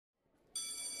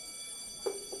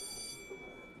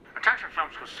Attention film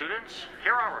school students,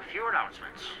 here are a few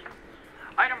announcements.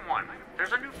 Item 1,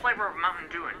 there's a new flavor of Mountain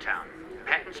Dew in town.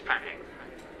 Patents pending.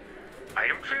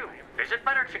 Item 2, is it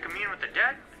better to commune with the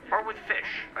dead or with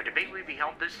fish? A debate will be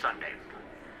held this Sunday.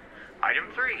 Item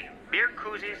 3, beer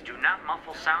koozies do not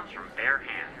muffle sounds from bare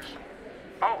hands.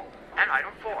 Oh, and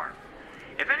item 4,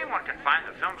 if anyone can find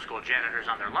the film school janitors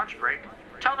on their lunch break,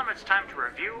 tell them it's time to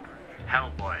review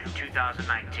Hellboy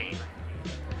 2019.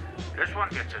 This one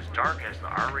gets as dark as the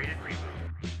R-rated reboot.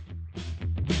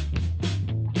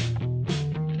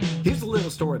 Here's a little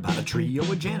story about a trio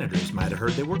of janitors. Might have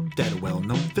heard they worked at a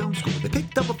well-known film school. They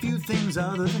picked up a few things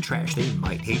other than trash. They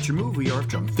might hate your movie or if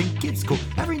drunk think it's cool.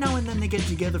 Every now and then they get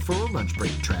together for a lunch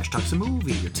break. Trash talks a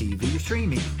movie or TV or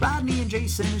streaming. Rodney and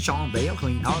Jason and Sean, they'll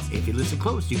clean house. If you listen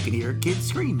close, you can hear kids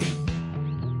screaming.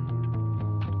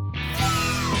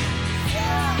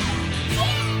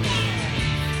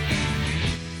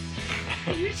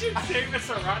 You should save this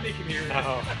so Rodney can hear it.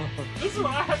 No. This is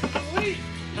what I have to delete.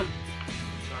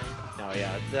 No,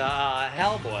 yeah. The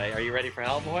Hellboy. Are you ready for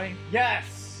Hellboy?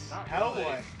 Yes! Not Hellboy.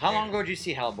 really. How long ago did you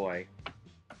see Hellboy?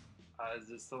 Is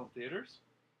this still in theaters?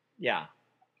 Yeah.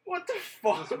 What the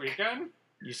fuck? This weekend?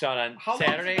 You saw it on How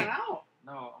Saturday? long's it been out?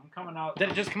 No, I'm coming out. Did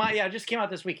it just come out? Yeah, it just came out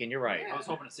this weekend. You're right. I was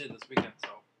hoping to see it this weekend, so.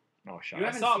 Oh, shut You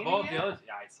up. I haven't saw seen it both yet? the others.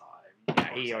 Yeah, I saw it. Yeah,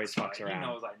 Of he course always I saw fucks it. around. He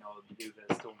knows I know to do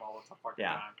this to him all the fucking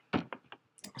Yeah. time.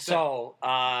 So,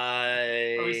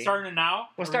 Are we starting it now?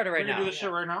 We'll start it right We're gonna now. do this shit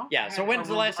right now? Yeah, so when's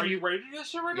the last Are time you you... ready to do this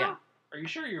shit right Yeah. now? Are you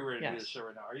sure you're ready to do Yes. this shit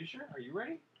right now? Are you sure? Are you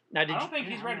ready? Now, I did don't you... think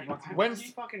he's ready. When's-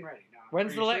 He's fucking ready. No.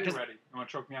 When's the Are you last... sure you're ready? You want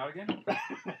to choke me out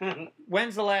again?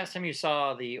 When's the last time you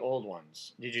saw the old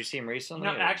ones? Did you see them recently?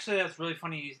 No, or- actually, that's really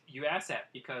funny you asked that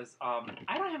because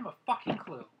I don't have a fucking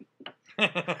clue.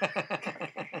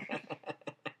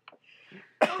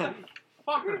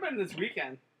 Fuck, would have been this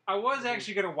weekend. I was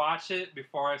actually gonna watch it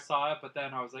before I saw it, but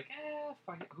then I was like,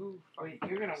 fuck it. Who? Wait,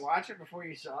 you're gonna watch it before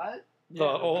you saw it? The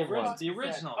old ones. The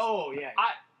originals. Oh, yeah.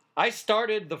 I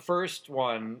started the first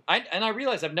one, and I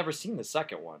realized I've never seen the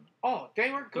second one. Oh, they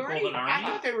were The great. Golden I Army?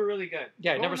 thought they were really good.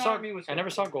 Yeah, I never Golden saw. Army was I never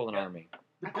good. saw Golden Yeah. Army.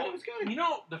 I thought it was good. You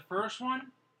know, the first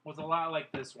one was a lot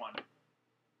like this one.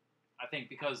 I think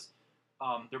because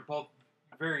they're both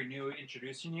very new,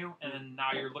 introducing you, and then now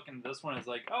you're looking at this one as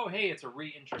like, oh, hey, it's a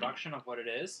reintroduction of what it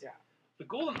is. Yeah. The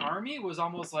Golden Army was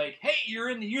almost like, hey, you're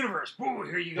in the universe. Boom,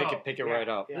 here you go. Pick it Yeah. right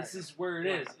up. Yeah. This is where it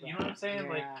is. You know what I'm saying?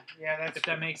 Like, yeah, that's if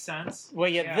that makes sense. Well,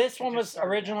 yeah, Yeah, this it one just was started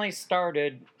originally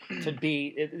started to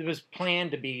be. It was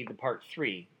planned to be the part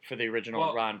 3 for the original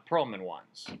Well- Ron Perlman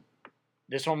ones.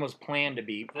 This one was planned to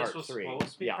be part This was 3.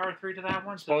 supposed to be yeah, part 3 to that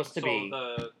one. Supposed to so be.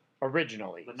 the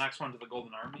originally. next one to the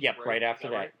Golden Army. Yep, right after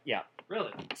Is that. right? Yeah.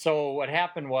 Really? So what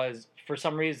happened was, for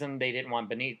some reason, they didn't want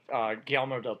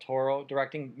Guillermo del Toro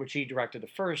directing, which he directed the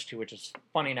first two, which is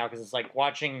funny now because it's like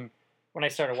when I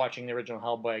started watching the original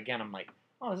Hellboy again, I'm like,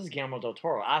 oh, this is Guillermo del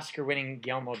Toro, Oscar-winning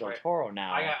Guillermo del Right. Toro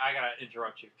now. I gotta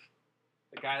interrupt you.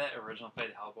 The guy that originally played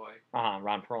Hellboy,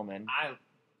 Ron Perlman.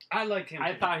 I liked him.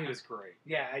 I too. thought he was great.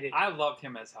 Yeah, I did. I loved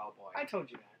him as Hellboy. I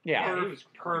told you that. Yeah. he was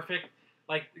Perfect.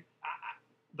 Like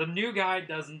the new guy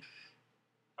doesn't.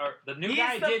 Or the new He's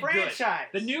guy the did franchise.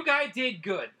 good. The new guy did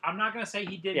good. I'm not gonna say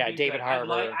he did. Yeah, do David good.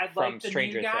 Harbour I'd from like the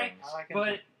Stranger new guy, Things. I like him but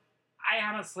too. I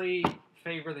honestly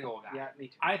favor the old guy. Yeah, me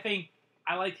too. I think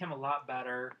I liked him a lot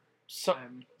better. So,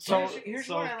 So here's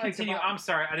so what I liked continue. about- I'm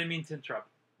sorry, I didn't mean to interrupt.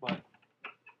 But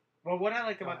Well, what I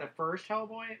liked about the first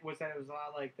Hellboy was that it was a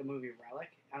lot like the movie Relic.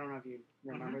 I don't know if you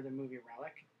remember the movie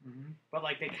Relic, but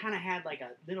like they kind of had like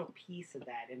a little piece of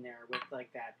that in there with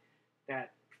like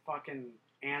that fucking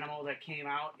animal that came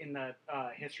out in the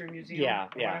history museum, Yeah, or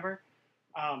yeah. whatever.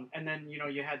 And then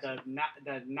you had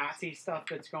the Nazi stuff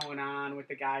that's going on with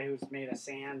the guy who's made of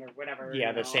sand or whatever. yeah,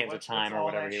 you the know, Sands of what's Time or all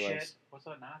whatever that he shit? was. what's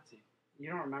a Nazi? You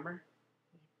don't remember?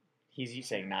 He's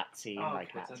saying Nazi, Oh, like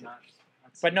okay. What's Nazi. a Nazi?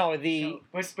 But no, the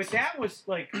But that was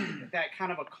like that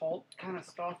kind of occult kind of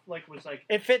stuff. Like was like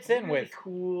it fits in really with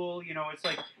cool. It's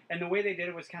like, and the way they did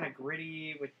it was kind of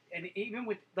gritty. And even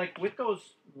with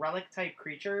those relic type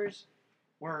creatures,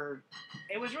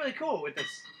 it was really cool with the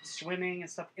swimming and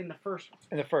stuff in the first one.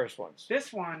 in the first ones.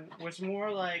 This one was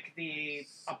more like the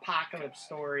apocalypse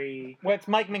story. Well, it's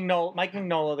Mike Mignola. Mike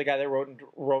Mignola, the guy that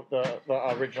wrote the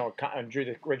original, drew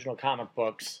the original comic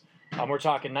books. We're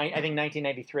talking, I think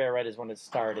 1993. I read is when it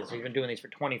started. So he's been doing these for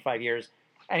 25 years,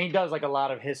 and he does like a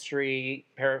lot of history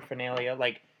paraphernalia.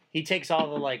 Like he takes all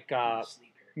the like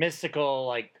mystical,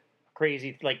 like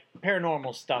crazy, like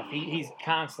paranormal stuff. He's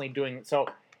constantly doing it. So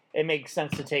it makes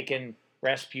sense to take in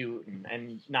Rasputin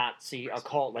and not see a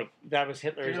cult like that was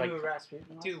Hitler's like Rasputin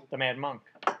was? Dude, the Mad Monk.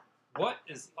 what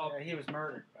is up? He was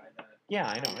murdered by the Yeah,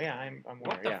 I know. Yeah, I'm aware.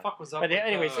 What the yeah. fuck was up But with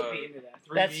anyways, the I'd be into that.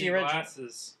 3D that's the original-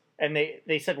 glasses? And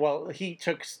they said, well,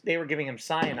 they were giving him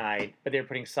cyanide, but they were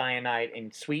putting cyanide in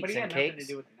But sweets he had and nothing cakes.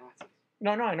 to do with the Nazis.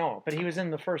 No, I know. But he was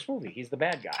in the first movie. He's the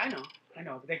bad guy. I know.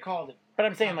 But they called him. But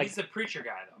I'm saying, No, like, he's the preacher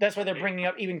guy, though. that's why they're bringing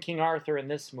up even King Arthur in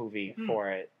this movie Hmm. for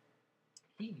it.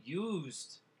 He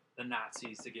used the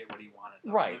Nazis to get what he wanted.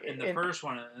 Though, Right, In the and- first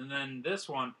one, and then this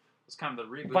one was kind of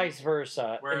the reboot. Vice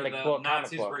versa where in the the book,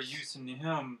 Nazis comic were books. using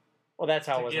him Well, that's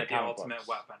how it to was in the get the comic ultimate books.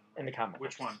 weapon. In the comic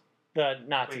Which books. one? The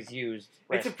Nazis used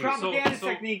It's a Rasputin. propaganda So-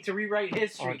 technique to rewrite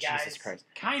history, Oh, guys. Jesus Christ.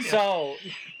 Kind of. So,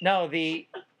 no, the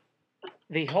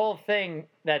whole thing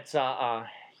that's the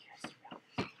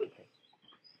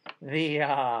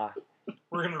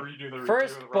We're gonna redo the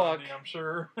First review with book- Rodney, I'm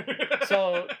sure.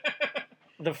 So,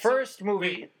 the first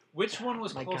movie, wait, which one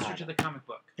was My closer God. to the comic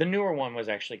book? the newer one was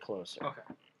actually closer. Okay,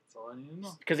 that's all I need to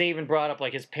know. Because they even brought up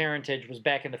like his parentage was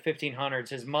back in the 1500s.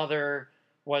 His mother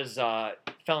was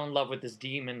fell in love with this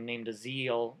demon named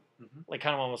Aziel, Mhm. like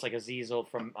kind of almost like Azazel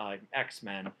from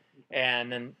X-Men.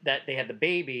 And then that they had the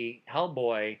baby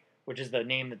Hellboy, which is the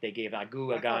name that they gave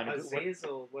Agu I thought Agan.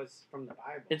 Azazel was from the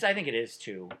Bible. I think it is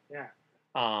too. Yeah.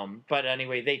 But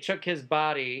anyway, they took his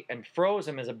body and froze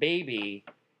him as a baby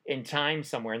in time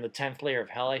somewhere in the 10th layer of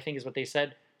hell, I think is what they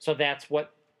said. So that's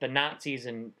what the Nazis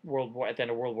in at the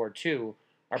end of World War II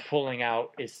are pulling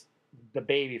out is the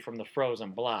baby from the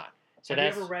frozen block. So Have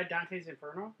that's you ever read Dante's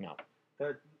Inferno? No.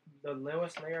 The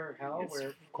lowest layer of hell, It's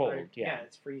where cold, like, yeah.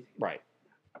 it's freezing. right.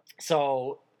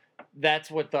 So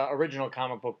that's what the original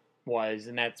comic book was,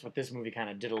 and that's what this movie kind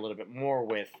of did a little bit more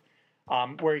with.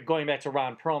 Where going back to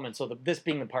Ron Perlman, so this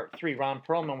being the part 3, Ron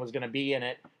Perlman was going to be in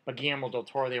it, but Guillermo del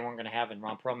Toro they weren't going to have it. And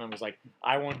Ron Perlman was like,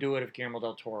 I won't do it if Guillermo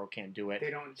del Toro can't do it.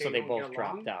 So they don't both get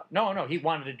dropped along? out. No, he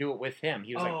wanted to do it with him.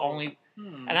 He was like Oh. only,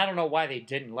 Hmm. and I don't know why they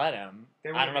didn't let him. They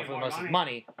I don't know wanted if it more was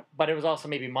money, but it was also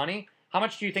maybe money. How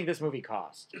much do you think this movie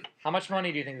cost? How much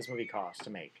money do you think this movie cost to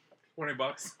make? $20.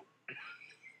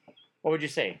 What would you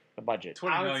say the budget?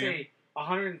 20 I would million. say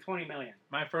 120 million.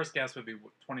 My first guess would be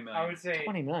 20 million. I would say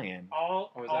 20 million.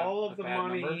 all Oh, is that all a of the bad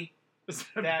money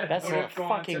number? that That's would a have gone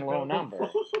fucking to low build- number.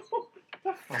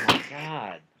 Oh my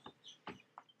god.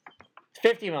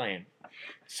 50 million.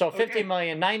 So 50 Okay.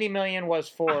 million, 90 million was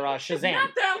for Shazam.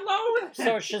 Not that low.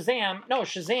 So Shazam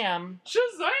Shazam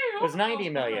was 90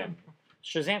 million.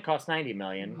 Shazam cost 90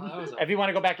 million. That was a- If you want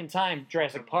to go back in time,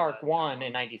 Jurassic Park 1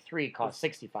 in 93 cost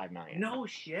 65 million. No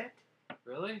shit.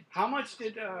 Really? How much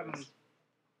did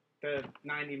the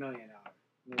 $90 million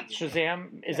movie?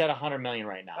 Shazam is at 100 million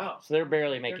right now. Oh. So they're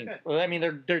barely They're making good. well, I mean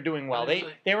they're doing well. They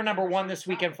Usually- they were number 1 this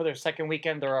weekend for their second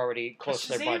weekend. They're already close to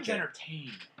their Shazam's budget.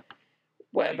 entertaining.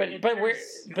 Well, but we're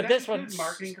Does but that this include one's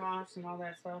marketing costs and all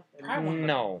that stuff. Probably one of the-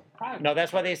 no. Probably No,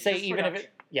 that's why they say Just even if it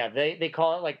production. yeah, they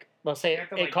call it like they'll say They have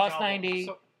to, it like, costs double. 90.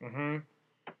 So- Mhm.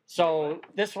 So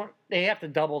this one they have to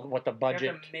double what the You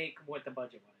budget. have to make what the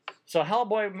budget was. So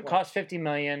Hellboy cost 50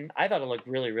 million. I thought it looked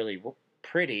really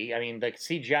pretty. I mean, the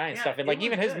CGI and Yeah, stuff, and it like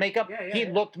even was his good. makeup, Yeah, yeah, he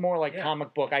yeah. looked more like Yeah.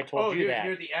 comic book. I told you dude, that.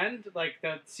 near the end, like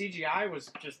the CGI was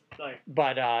just like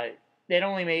But it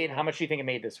only made how much do you think it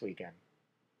made this weekend?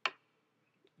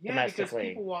 yeah, because Domestically.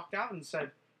 people walked out and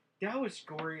said that was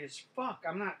gory as fuck.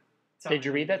 I'm not. Did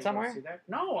you read that telling somewhere? anybody to see that.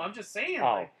 No, I'm just saying. Oh,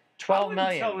 like, I 12 wouldn't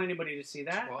million. tell anybody to see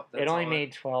that. Well, It that's only all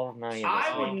made 12 million. I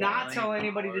this would weekend. not tell million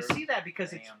anybody to dollars. see that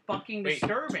because it's Damn. fucking Wait,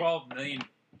 disturbing. 12 million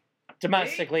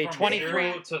Domestically, from 23.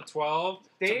 0 to 12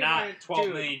 They to not went- 12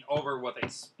 dude. million over what they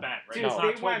spent. Right? Dude, No. It's they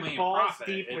not 12 went million balls profit.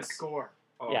 deep with It's, gore.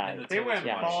 Yeah, in the They went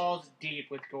Yeah. balls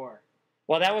deep with gore.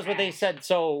 Well, that was what they said.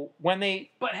 So when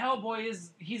they, But Hellboy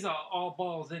he's a all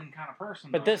balls in kind of person.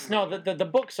 but though. this no, the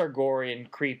books are gory and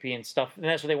creepy and stuff, and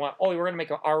that's what they want. Oh, we're gonna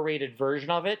make an R-rated version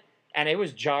of it, and it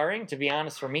was jarring to be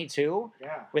honest for me too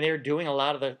Yeah. when they were doing a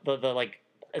lot of the like,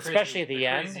 especially at the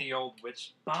end. Crazy old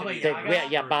witch. Baba titties Yaga? were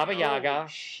Yeah, Baba screwing me Yaga. Oh,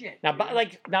 shit. Now, dude.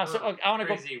 so I want to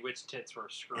go. Crazy witch tits were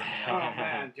screwing me Oh up.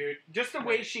 man, dude! Just the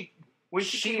way when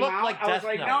she She came looked out, like I was Death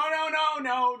like, Note.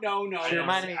 no. She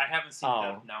reminded me- I haven't seen Oh.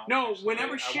 that. No. No, actually.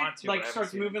 whenever I shit want to, but I like haven't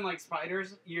starts seen it. moving like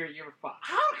spiders, you're fucked.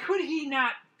 How could he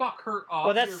not fuck her up?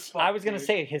 Well, You're that's fucked, I was gonna dude.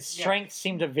 say his Yeah. strength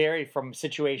seemed to vary from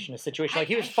situation to situation. Like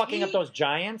he was I fucking up hate- those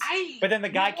giants, but then the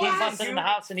guy You came was, busting in the dude.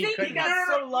 house and he Think couldn't. He got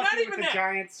No, so lucky not with even the that.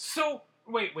 Giants. So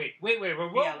wait, whoa, He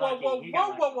got lucky. He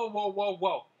got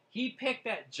whoa. He picked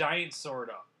that giant sword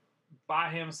up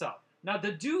by himself. Now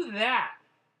to do that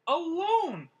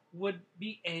alone would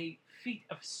be a feat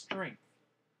of strength.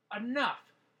 Enough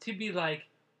to be like,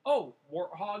 oh,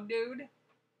 warthog dude,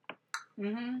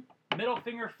 Mm-hmm. middle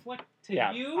finger flick to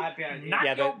Yeah. you, I bet. knock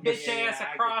Yeah, your the- bitch ass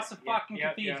across the fucking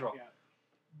cathedral.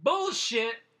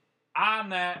 Bullshit. On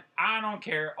that, I don't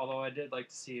care. Although I did like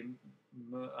to see,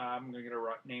 I'm gonna get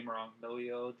a name wrong.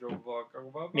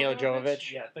 Mila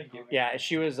Jovovich. Yeah, thank you. Yeah,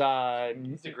 she was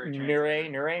It's a great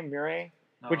Murray,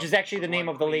 No, which is actually the name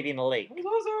of the Queen. Lady in the Lake.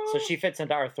 So she fits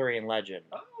into Arthurian legend,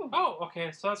 Oh,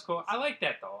 okay. So that's cool. I like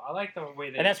that though. I like the way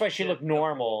they. and that's why she did looked the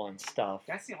normal and stuff.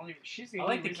 That's the only. She's the I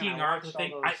only like the reason King I Arthur watched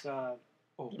thing. all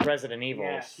those, Resident Evils.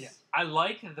 Yes. Yeah. I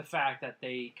like the fact that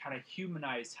they kind of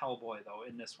humanized Hellboy though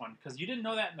in this one because you didn't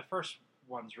know that in the first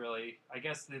ones really. I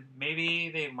guess maybe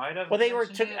they might have. Well, they were.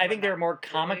 mentioned it, I think but they were not more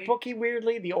comic really. booky.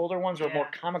 Weirdly, the older ones were more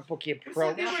Yeah. comic booky It's approach.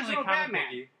 like the Definitely original comic Batman.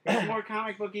 booky. It's more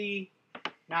comic booky,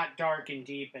 not dark and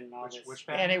deep and all this. Which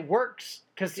And Batman? it works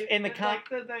because in the like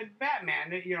the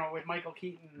Batman, with Michael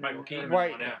Keaton. Michael Keaton.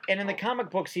 right, Yeah. and in the comic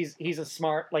books, he's a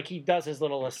smart, like he does his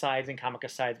little asides and comic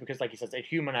asides because, like he says, it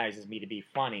humanizes me to be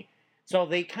funny. So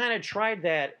they kind of tried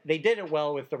that. They did it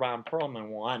well with the Ron Perlman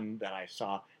one that I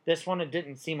saw. This one, it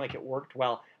didn't seem like it worked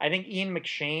well. I think Ian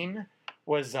McShane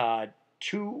was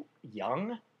too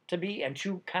young to be, and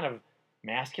too kind of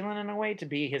masculine in a way to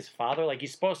be his father. Like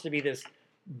he's supposed to be this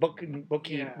bookish,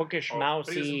 Oh, but he was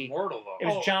mousy. immortal though. It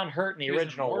was John Hurt in the He was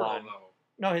original immortal, one.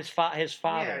 though. No, his father. His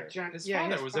father was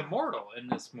father. immortal in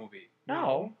this movie.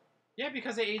 No. Yeah,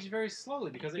 because they aged very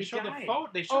slowly. Because they He showed died. the photo.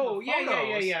 They showed the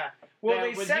photos. Well, that they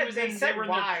when he said was they in, said they were in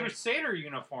why. their Crusader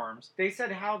uniforms. They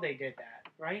said how they did that,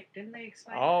 right? Didn't they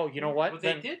explain? Oh, you know what? What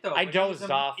Then they did though, I but he was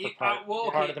dozed off the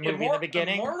part of the movie in the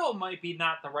beginning. Immortal might be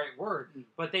not the right word,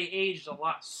 but they aged a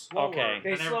lot slower Okay.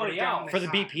 They than slowed everybody down else. For the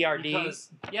time. BPRD, Because,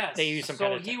 yes, they used some so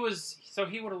kind of he was. So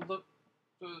he would have looked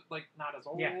like not as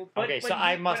old. Yeah. Okay, so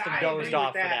I must have dozed agree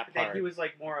off with for that part. That he was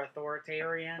like more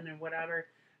authoritarian and whatever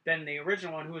than the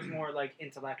original one, who was more like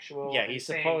intellectual. Yeah, and he's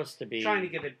saying- supposed to be trying to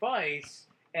give advice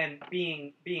and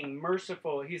being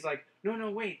merciful. He's like,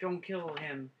 no, wait, don't kill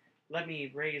him. Let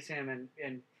me raise him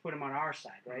and put him on our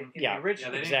side, right? In Yeah, the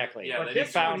original. they didn't- exactly. yeah, but they this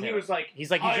didn't found one, he him. was like, He's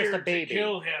just a hired baby. to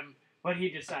kill him, but he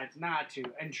decides not to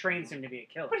and trains him to be a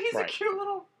killer. But he's Right. a cute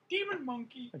little demon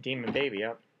monkey. a demon baby.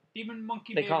 Yep. Demon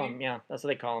monkey. They baby. call him. Yeah, that's what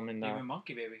they call him in Demon the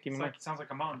monkey baby. Demon It's like, monkey. sounds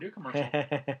like a Mountain Dew commercial.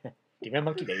 demon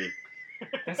monkey baby.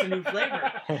 That's a new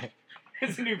flavor.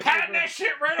 It's a new Patent flavor. that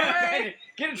shit right away.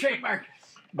 Get a trademark.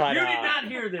 But You did not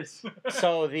hear this.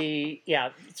 so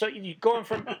you going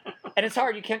from, and it's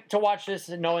hard. You can't to watch this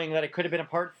and knowing that it could have been a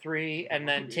part 3, and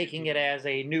then taking it as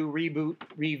a new reboot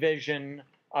revision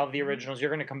of the originals. You're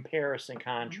going to comparison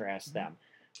contrast them.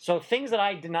 So things that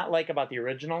I did not like about the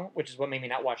original, which is what made me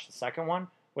not watch the second one,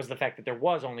 was the fact that there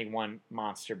was only one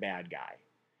monster bad guy,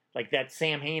 like that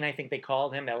Sam Hain, I think they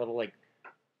called him, that little like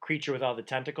creature with all the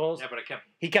tentacles. Yeah, but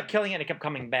He kept killing it and it kept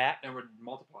coming back. it would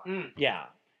multiply. Yeah.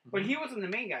 But he wasn't the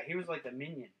main guy. He was like the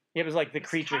minion. It was like the It's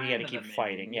creature he had to kinda keep the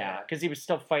fighting, minion, yeah, yeah. because he was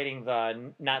still fighting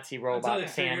the Nazi robot Until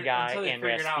sand they guy until they and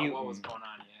figured out Rasputin. what was going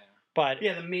on. Yeah. But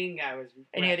Yeah, the main guy was.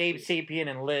 and you had Abe Rasputin. Sapien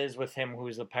and Liz with him,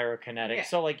 who's the pyrokinetic. Yeah.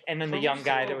 So like, and then the So young who's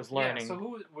guy the- that was yeah, learning. so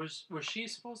who was she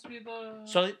supposed to be the?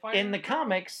 So fighter in the girl?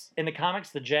 comics,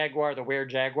 the Jaguar, the Were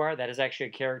Jaguar, that is actually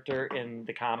a character in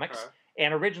the comics. Okay.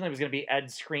 And originally it was going to be Ed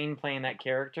Skrein playing that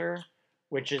character,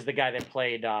 which is the guy that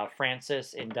played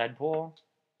Francis in Deadpool,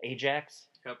 Ajax.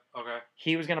 Yep. Okay.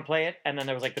 He was going to play it, and then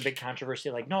there was like the big controversy,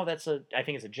 like, no, I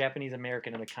think it's a Japanese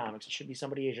American in the comics. It should be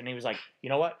somebody Asian. And he was like, you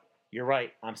know what? You're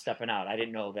right. I'm stepping out. I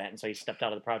didn't know that, and so he stepped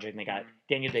out of the project, and they got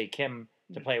Daniel Day Kim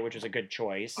to play it, which was a good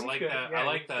choice. I like good. that. Yeah, I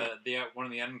like he's the one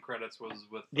of the end credits was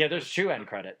with. Yeah, there's 2 end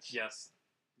credits. Yes.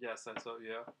 Yes, that's so.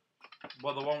 Yeah.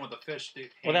 Well, the one with the fish.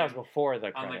 Well, that was before the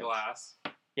on credits. the glass.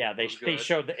 Yeah, they was they good.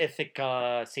 showed the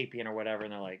Ithaca Sapien or whatever,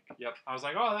 and they're like, Yep. I was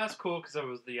like, oh, that's cool because it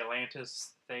was the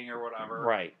Atlantis thing or whatever.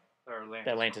 right. Or Atlantis,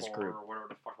 The Atlantis Core group. or whatever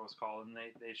the fuck it was called, and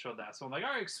they showed that. So I'm like, all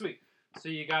right, sweet. So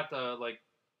you got the like,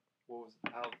 what was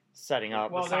it? How, Setting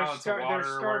up. Well, The they're, Silence of start, Water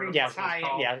they're or starting whatever to Yeah, the fuck tie it's in.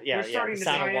 called. yeah, They're starting the to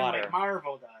Sound tie of in Water. like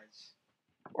Marvel does.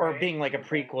 Or right? being like a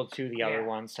Okay. prequel to the other Yeah.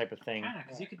 ones type of thing. Kind of,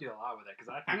 because you could do a lot with it. Because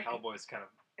I I think mean- Hellboy's kind of.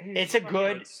 It's a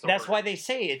good. good That's why story. they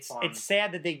say it's Fun.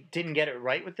 sad that they didn't get it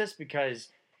right with this, because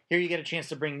here you get a chance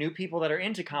to bring new people that are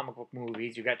into comic book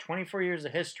movies. You've got 24 years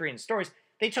of history and stories.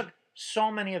 They took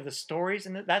so many of the stories,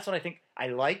 and that's what I think I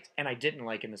liked and I didn't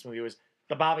like in this movie was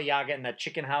the Baba Yaga and that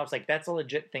chicken house. Like that's a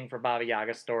legit thing for Baba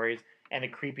Yaga stories and the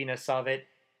creepiness of it.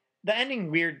 The ending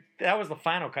weird. That was the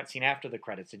final cutscene after the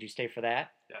credits. Did you stay for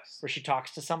that? Yes. Where she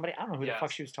talks to somebody? I don't know who the Yes.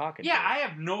 fuck she was talking Yeah, to. I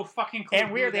have no fucking clue. And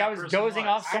who weirdly, that I was person dozing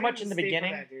off so I much didn't in the stay for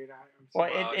beginning. that, dude. I'm Well,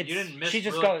 sorry. Well, you didn't miss she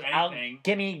just really goes, "I'll anything.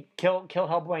 give me kill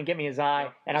Hellboy and give me his eye,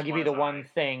 Yep, and I'll just give you want the his one eye."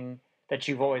 thing that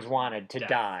you've always wanted to Death.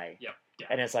 die." Yep. Yeah.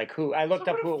 And it's like who? I looked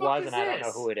So up who who the it fuck was, is and I don't know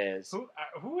this? who it is.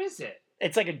 Who is it?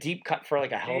 It's like a deep cut for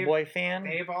like a They've- Hellboy fan.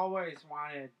 They've always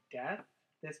wanted death.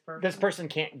 This person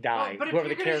can't die. But if Whoever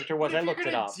the you're gonna- character was, but I if looked it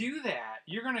you're up. gonna do that,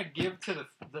 you're gonna give to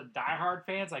the diehard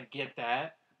fans. I get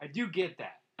that. I do get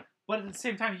that. But at the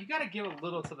same time, you gotta give a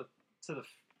little to the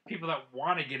people that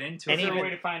want to get into it. And Is there a even- way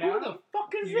to find Who out? the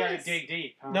fuck is You gotta this? dig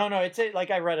deep. Huh? No, it's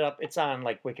like I read it up. It's on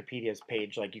like Wikipedia's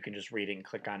page. Like you can just read it and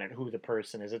click on it. Who the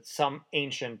person is? It's some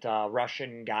ancient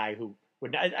Russian guy who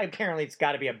would apparently it's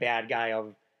got to be a bad guy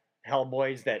of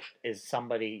Hellboy's that is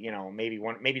somebody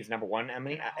maybe it's number one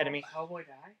enemy. Hellboy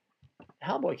die?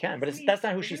 Hellboy can, but Isn't that's he-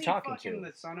 not who isn't she's he talking fucking to.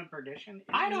 The son of perdition.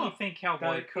 I don't think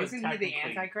Hellboy could Isn't he the technically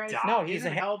Antichrist? die. No, he's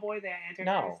Isn't a Hellboy the Antichrist?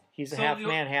 No, he's a So half you-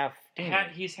 man, half demon.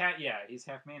 He's half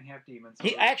man, half demon. So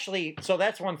He actually, so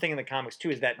that's one thing in the comics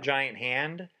too, is that giant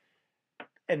hand.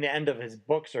 In the end of his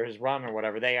books or his run or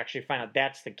whatever, they actually find out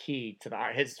that's the key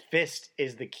to his fist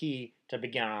is the key to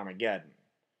begin Armageddon.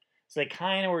 So they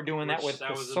kind of were doing that with the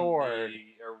was in sword.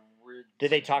 the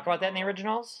Did they talk about that in the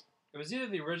original. originals? It was either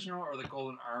the original or the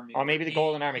Golden Army. Or maybe the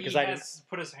Golden Army, 'cause he I has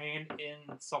put his hand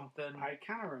in something I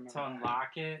kind of remember. to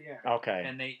unlock it, Yeah. Okay.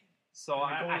 and they. So And the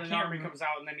I Golden can't Army remember. comes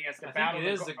out, and then he has to I battle. think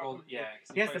it is the Golden. Yeah,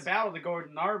 'cause He has to fights- battle the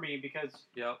Golden Army because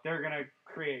Yep. they're gonna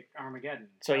create Armageddon.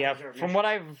 So That yeah, was their from mission. what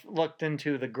I've looked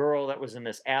into, the girl that was in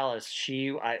this Alice,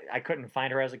 I couldn't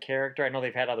find her as a character. I know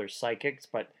they've had other psychics,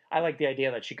 but I like the idea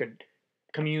that she could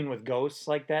commune with ghosts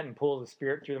like that and pull the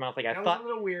spirit through the mouth. Like that I was thought, a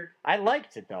little weird. I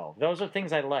liked it though. Those are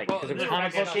things I liked because it was this-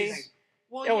 comic I guess booky. it's-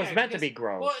 Well, It was yeah, meant to because- be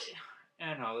gross. Well,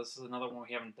 I know this is another one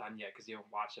we haven't done yet because you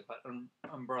haven't watched it, but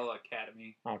Umbrella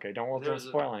Academy. Okay, don't There's a-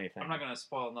 spoil anything. I'm not gonna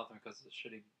spoil nothing because it's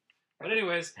shitty. But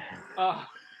anyways, uh,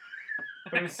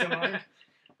 But it was similar.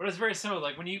 but it's very similar.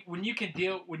 Like when you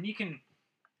can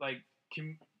like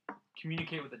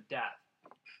communicate with the death.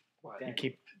 What? You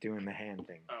keep doing the hand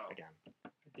thing Oh. again. I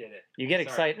did it. You get Sorry.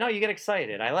 excited. No, you get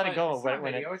excited. I let it But go It's not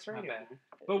when it. video, it's My radio. bad.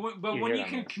 But You when hear you them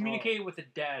can all. communicate with the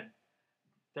dead,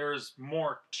 there's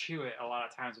more to it. A lot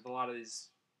of times with a lot of these.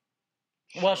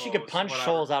 Well, she could shows, punch whatever.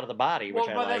 souls out of the body, which Well,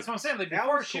 but I like. that's what I'm saying. Like That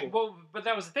before was she, cool. well, but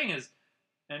that was the thing is,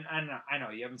 and I know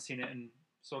you haven't seen it, and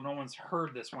so no one's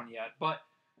heard this one yet. But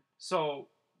so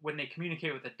when they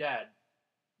communicate with the dead,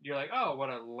 you're like, oh, what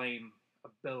a lame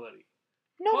ability.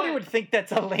 Nobody but- would think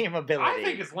that's a lame ability. I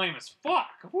think it's lame as fuck.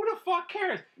 Who the fuck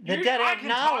cares? The dead I have can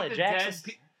talk to knowledge, dead access-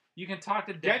 pe- You can talk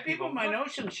to dead, Dead people might but- know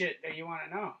some shit that you want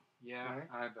to know. Yeah, Right.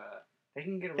 I bet. They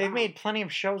can get around. They've made plenty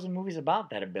of shows and movies about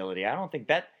that ability. I don't think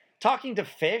that talking to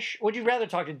fish. Would you rather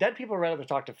talk to dead people or rather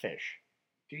talk to fish?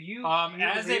 Do you? do you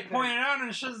As they believe that- pointed out in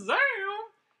Shazam,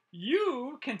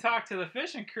 you can talk to the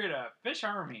fish and create a fish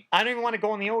army. I don't even want to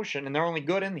go in the ocean, and they're only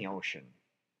good in the ocean.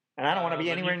 And I don't want to be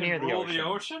Then anywhere you can near the rule ocean. the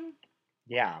ocean?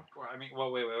 Yeah. Well, I mean,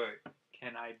 well, wait.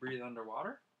 Can I breathe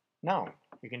underwater? No.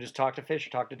 You can just talk to fish or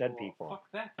talk to dead Well, people.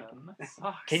 Fuck that, then. That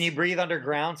sucks. Can you breathe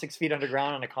underground, 6 feet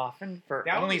underground on a coffin for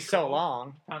That would only be so cool.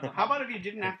 long? Depends on How about if you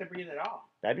didn't have to breathe at all?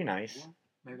 That'd be nice.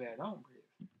 Maybe I don't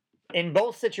breathe. In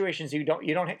both situations, you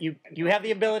have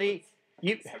the ability.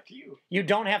 It's up to you. You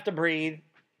don't have to breathe.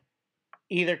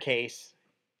 Either case,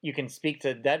 you can speak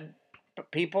to dead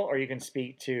people or you can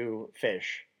speak to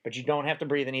fish, but you don't have to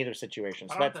breathe in either situation.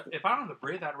 So that's If I don't have to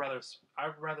breathe, I'd rather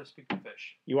speak to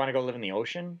fish. you want to go live in the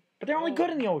ocean, but they're only Oh. good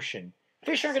in the ocean.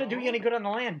 Fish aren't going to do you any good on the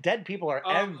land. Dead people are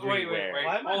Wait, everywhere. wait.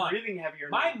 Why am hold I on. breathing heavier?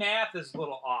 My now? math is a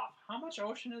little off. How much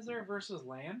ocean is there versus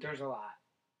land? There's a lot.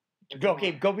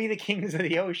 Okay, go be the kings of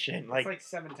the ocean. It's like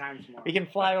 7 times more. You can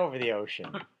fly over the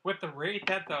ocean. With the rate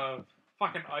that the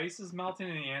fucking ice is melting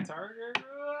in the Antarctica,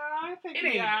 I think It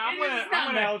ain't. I'm It's not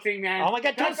gonna. melting, man. Oh my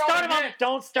God! Don't That's all start it him on. is.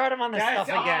 Don't start him on this That's-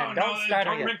 stuff again. Oh, Don't no, start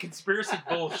him government again. conspiracy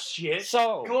bullshit.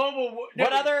 So, Global.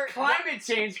 What other- climate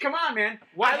change? Come on, man.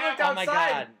 What I looked happened? Oh my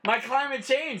outside. God. My climate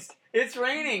changed. It's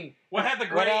raining. What had the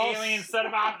What great else? alien said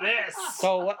about this?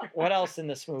 so what else in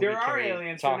this movie? There can are we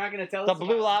aliens. talk- They're not going to tell The us.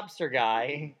 Blue about Lobster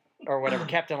guy, or whatever,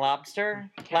 Captain Lobster,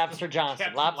 Lobster Johnson,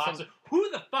 Captain Lobster. Who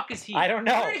the fuck is he? I don't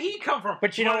know. Where did he come from?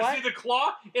 But you know Wanna what? See the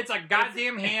claw? It's a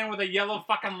goddamn hand with a yellow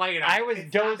fucking light on. I it. was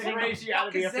It's not the dozing. race you got to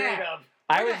fuck be is afraid that? of.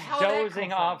 I Where the was hell did that dozing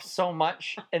come from? off so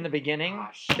much in the beginning Oh,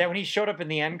 shit. that when he showed up in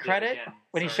the end credit, again.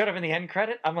 when he Sorry. showed up in the end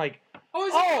credit, I'm like, Oh,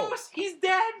 is Oh! it Ghost? He's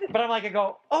dead. but I'm like, I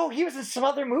go, oh, he was in some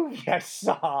other movie I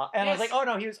saw, and I was Yes. like, oh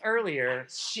no, he was earlier.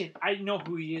 Shit, I know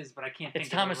who he is, but I can't think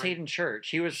It's of Thomas it right. Hayden Church.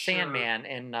 He was Sure. Sandman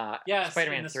in Yes,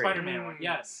 Spider-Man in the 3. Spider-Man one.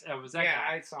 Yes, it was that Yeah,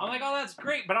 guy. I saw I'm like, him. oh, that's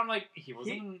great, but I'm like, he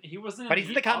wasn't But he's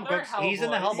in the comic other books. He's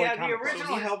in the Hellboys. Hellboy Yeah, the comic books. original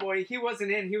So he's- Hellboy, he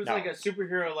wasn't in. He was No. like a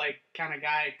superhero, like kind of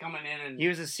guy coming in and He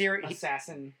was a serial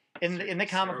assassin. in the comic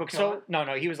Serial book. killer? So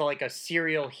no, he was like a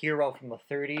serial hero from the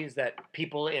 30s that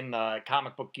people in the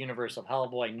comic book universe of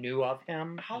Hellboy knew of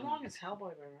him. How long has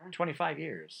Hellboy been around? 25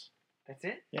 years. That's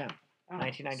it. Yeah. Oh.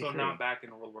 1993. So not back in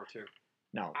World War II.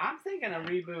 No. I'm thinking a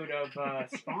reboot of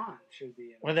Spawn should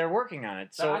be. Well, they're working on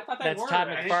it. So I thought they that's were. Todd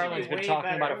And it should McFarlane's be been way talking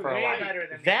about better- it for a way while. better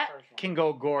than the That first one. can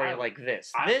go gory like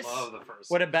this. I This love the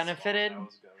first would have Spawn. benefited That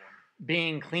was a good one.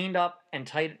 being cleaned up and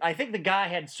tight. I think the guy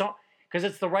had so because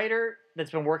it's the writer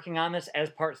that's been working on this as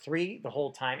part 3 the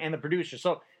whole time, and the producer.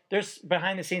 So there's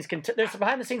behind the scenes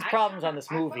problems on this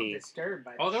I felt movie. disturbed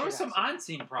by Oh, the there was shit I some saw.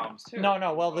 on-scene problems too.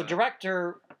 No. Well, the But-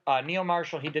 director Neil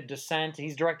Marshall, he did Descent.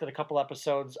 He's directed a couple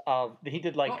episodes of. He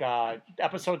did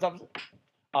episodes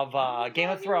of Game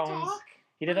of Thrones.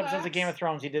 He did episodes of Game of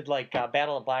Thrones. He did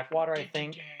Battle of Blackwater, I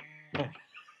think, and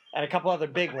a couple other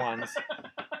big ones.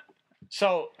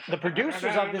 So the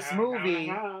producers of this movie,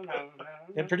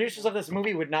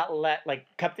 would not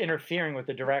kept interfering with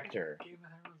the director. Game of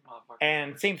Thrones, motherfucker.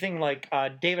 And same thing,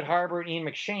 David Harbour and Ian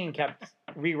McShane kept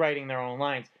rewriting their own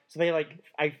lines. So they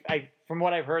I from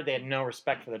what I've heard, they had no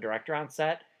respect for the director on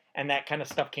set, and that kind of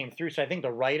stuff came through. So I think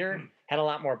the writer had a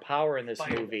lot more power in this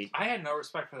movie. I had no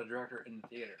respect for the director in the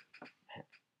theater.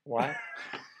 What?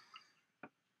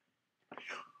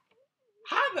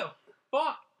 How the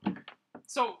fuck?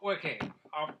 So okay,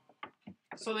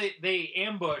 so they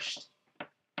ambushed.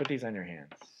 Put these on your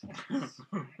hands.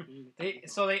 They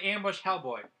ambushed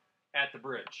Hellboy at the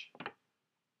bridge,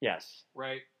 Yes.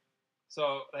 right?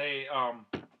 So they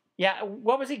Yeah.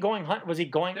 What was he going hunt? Was he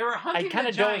going? they were hunting I kind the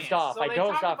of giants. dozed off. So I they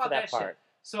dozed talk off for about that shit. part.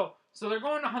 So they're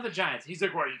going to hunt the giants. He's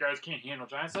like, "What? You guys can't handle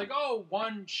giants?" Like, "Oh,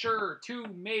 1, sure. 2,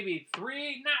 maybe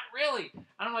 3, not really." And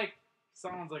I'm like,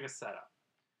 "Sounds like a setup."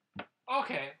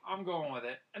 Okay, I'm going with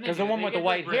it. Because the one with the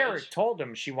white hair told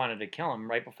him she wanted to kill him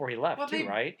right before he left, Well, too,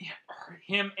 right? Yeah,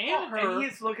 him and her. And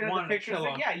he's looking at the wanted to pictures. kill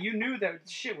Like, him. yeah, you knew that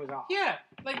shit was off. Yeah,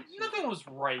 like nothing was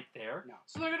right there. No.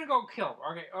 So they're gonna go kill him.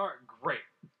 Okay, all right, great.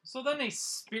 So then they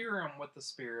spear him with the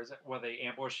spears, where they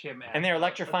ambush him. And they're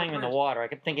electrifying him in the bridge. water. I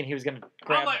kept thinking he was going to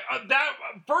grab. I'm like, that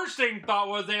first thing thought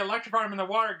was they electrified him in the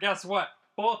water. Guess what?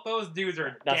 Both those dudes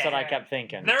are That's dead. what I kept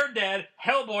thinking. They're dead.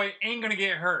 Hellboy ain't gonna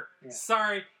get hurt. Yeah.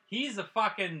 Sorry, he's a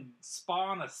fucking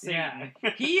spawn of Satan. Yeah.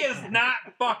 He is not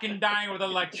fucking dying with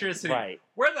electricity. Right.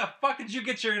 Where the fuck did you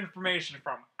get your information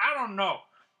from? I don't know.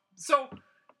 So,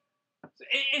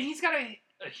 and he's got a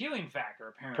healing factor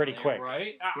apparently. Pretty quick.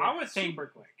 right? Yeah, I would think super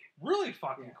quick. really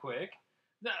fucking Yeah. quick.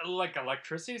 Like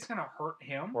electricity is gonna hurt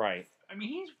him. Right. I mean,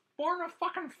 he's born of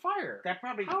fucking fire. That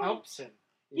probably How- helps him.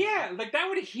 Yeah, like that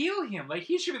would heal him. Like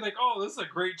he should be like, oh, this is a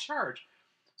great charge.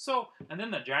 So, and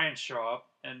then the giants show up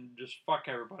and just fuck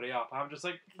everybody up. I'm just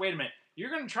like, wait a minute, you're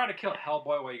gonna try to kill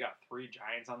Hellboy while you got 3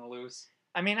 giants on the loose?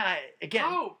 I mean, again,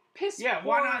 Oh, piss. Yeah, poor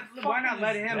why not fucking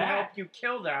let is him that? help you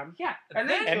kill them? Yeah, And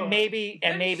then then kill and maybe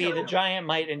Then kill the him. giant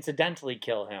might incidentally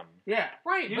kill him. Yeah.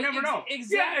 right. You but never know.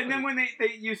 Exactly. Yeah, and then when they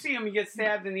you see him, he gets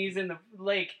stabbed and he's in the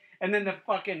lake, and then the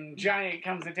fucking giant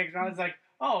comes and takes him out. It's like,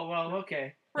 oh, well,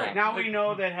 okay. right. Now like, we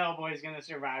know that Hellboy's going to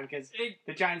survive because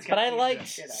the giants But got I beat the liked.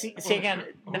 shit out of See, him. see again.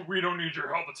 We don't need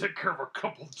your help to take care of a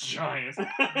couple giants.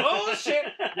 Bullshit!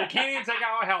 You can't even take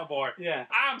out a Hellboy. Yeah.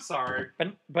 I'm sorry.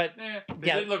 But They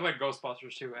Yeah. did look like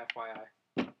Ghostbusters too,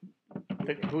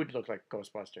 FYI. who'd look like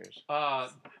Ghostbusters?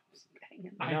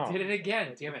 I No. did it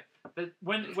again. Damn it!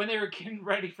 When they were getting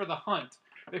ready for the hunt,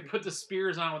 they put the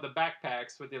spears on with the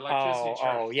backpacks with the electricity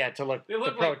charge. Yeah, to look They the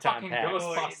look like proton fucking pack. ghosts.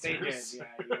 Oh, they did. Ghostbusters. Yeah,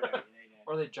 you're right. They did.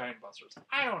 Or they giant busters.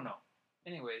 I don't know.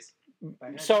 Anyways,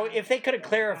 So if they could have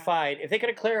clarified,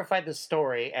 the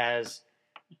story as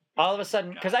all of a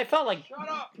sudden, because I felt like, shut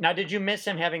up. now did you miss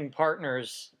him having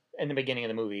partners in the beginning of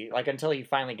the movie, like until he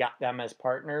finally got them as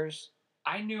partners?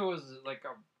 I knew it was like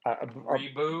a A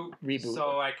reboot. reboot.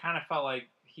 So I kind of felt like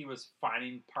he was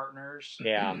finding partners.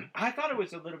 Yeah. I thought it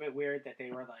was a little bit weird that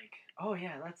they were like, oh,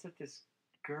 yeah, let's let this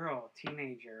girl,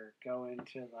 teenager, go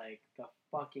into, like, the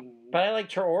fucking... But I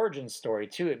liked her origin story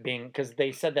too. It being because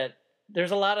they said that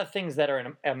there's a lot of things that are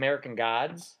in American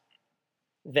Gods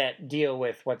that deal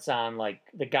with what's on like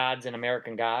the gods in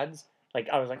American Gods. Like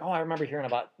I was like, oh, I remember hearing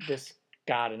about this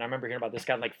god, and I remember hearing about this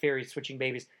god, like fairies switching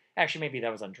babies. Actually, maybe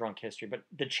that was on Drunk History, but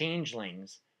the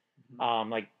changelings,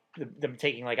 like them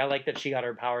taking like I like that she got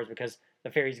her powers because the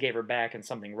fairies gave her back and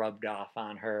something rubbed off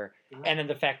on her, and then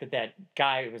the fact that that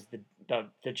guy was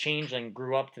the changeling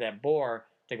grew up to that boar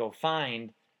to go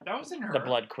find That wasn't her. the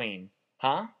Blood Queen,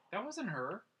 huh? That wasn't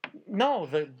her. No,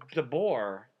 the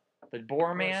boar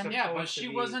man. supposed Yeah, but to she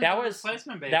be- wasn't That the was-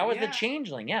 replacement baby. That was Yeah. the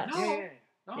changeling, yes. No. Yeah, yeah,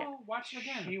 No, Yeah. watch it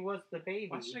yeah. again. She was the baby.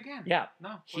 Watch it again. Yeah.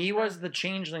 No. He wasn't was the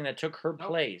changeling that took her Nope.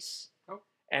 place. Nope.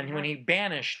 And when he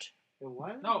banished, The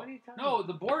what? No, What are you talking no, about?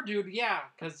 the boar dude, yeah,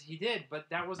 because he did, but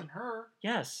that wasn't her.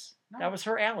 yes, No. that was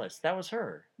her Alice. That was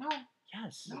her. No,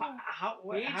 Yes. No. How,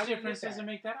 the age how did you difference get doesn't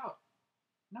that? make that out.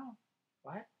 No,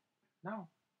 What? no.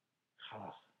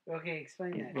 Oh, Okay,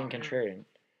 explain that. Being contrarian.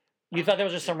 You thought that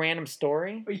was just some random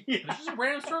story? It's just a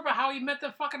random story about how he met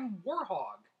the fucking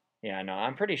warhog. Yeah, no,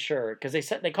 I'm pretty sure because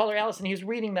they call her Alice, and he was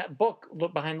reading that book,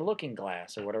 Look Behind the Looking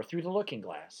Glass, or whatever, Through the Looking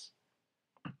Glass.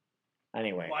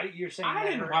 Anyway, Why you're saying I that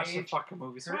didn't her watch the age- fucking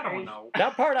movie, so her I don't age- know.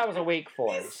 that part I was awake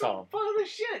for. He's So full of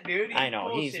shit, dude. I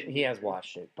know he bullshitting. has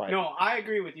watched it, but No, I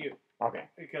agree with you okay.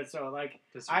 because like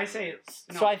Disagree I say. with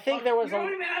you. No, So I think fuck, there was you a-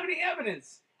 don't even have any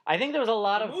evidence. I think there was a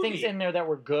lot The of things movie. in there that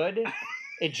were good.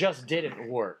 It just didn't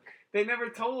work. They never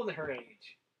told her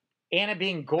age. And it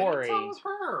being I didn't gory, tell it was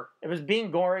her. it was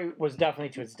being gory was definitely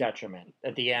to its detriment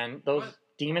at the end. Those What?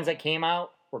 demons that came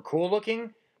out were cool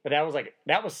looking, but that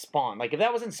was Spawn. Like if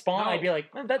that wasn't Spawn, No. I'd be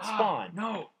like, that's Ah, Spawn.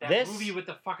 No, that This- movie with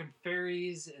the fucking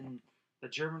fairies and the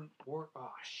German war. Oh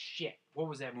shit! What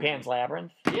was that movie? Pan's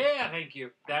Labyrinth. Yeah, thank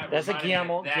you. That That's a reminded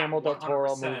me of that Guillermo del Toro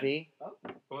 100%. movie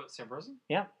What, Sam Rosen?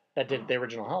 that did the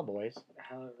original Hellboys.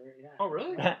 However, yeah. Oh,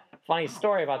 really? Funny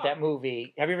story about that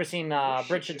movie. Have you ever seen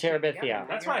Bridge to Terabithia? Yeah.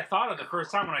 That's what I thought of the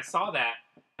first time when I saw that.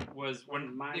 Was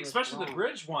when, Mine was especially the wrong.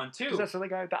 bridge one too. Because that's the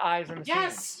guy with the eyes and the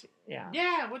Yes. sands. Yeah.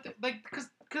 Yeah, what the, like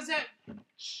because that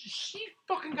she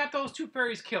fucking got those two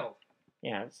fairies killed.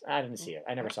 Yeah, I didn't see it.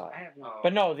 I never saw it. I have no. Oh.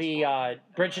 But no, the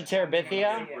Bridge to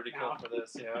Terabithia. Pretty cool for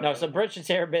this. Yeah. No, so Bridge to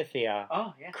Terabithia.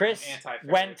 Oh yeah. Chris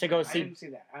Anti-fairy. went to go I see. didn't see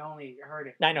that. I only heard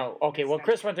it. I know. Okay, well,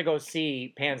 Chris went to go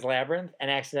see Pan's Labyrinth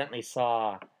and accidentally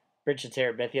saw Bridge to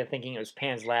Terabithia, thinking it was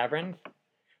Pan's Labyrinth.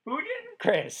 Who did?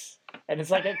 Chris, and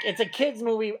it's like it's a kids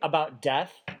movie about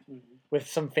death with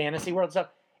some fantasy world stuff.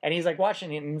 And he's like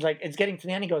watching it, and he's like, it's getting to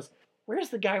the end. He goes, "Where's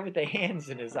the guy with the hands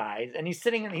in his eyes?" And he's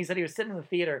sitting, and he said he was sitting in the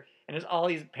theater, and there's all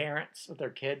these parents with their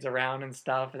kids around and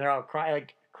stuff, and they're all crying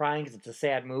because it's a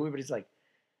sad movie. But he's like,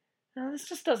 "No, this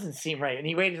just doesn't seem right." And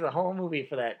he waited the whole movie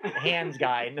for that hands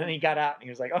guy, and then he got out, and he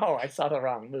was like, "Oh, I saw the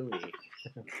wrong movie."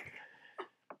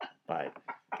 But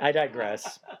I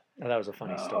digress. That was a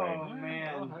funny story. Oh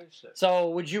man. So,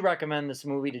 would you recommend this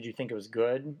movie? Did you think it was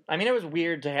good? I mean, it was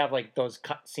weird to have like those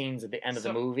cut scenes at the end of the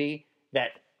So- movie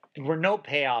that were no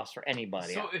payoffs for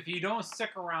anybody. So if you don't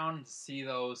stick around to see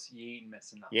those, you ain't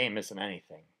missing nothing. You ain't missing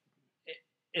anything.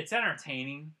 It's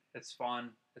entertaining. It's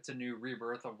fun. It's a new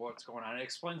rebirth of what's going on. It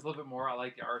explains a little bit more. I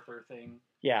like the Arthur thing.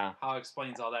 Yeah, How it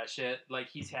explains all that shit. Like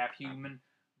he's half human,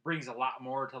 brings a lot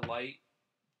more to light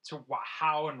to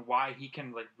how and why he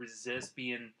can like resist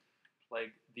being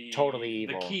like the Totally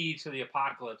evil. the key to the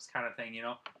apocalypse kind of thing. You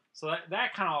know. So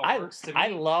that kind of I works to me. I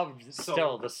loved So-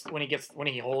 still this when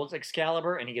he holds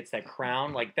Excalibur and he gets that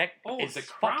crown. Like that Oh, is the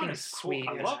crown fucking is cool. sweet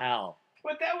I as love- hell.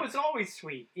 But that was always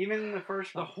sweet, even in the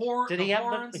first the one. horn. Did he the have the-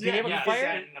 horns, did he have a yeah, fire?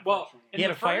 That in the Well, first one. in He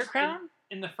had the a fire first- crown.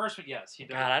 In the first one, yes, he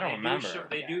does. God, I don't They do remember. show-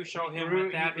 they do Yeah. show He him grew-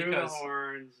 with that he grew the because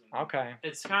horns. and- Okay.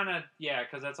 it's kind of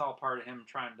because that's all part of him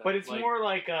trying to. But it's like, more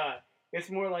like a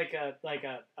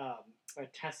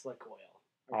Tesla coil.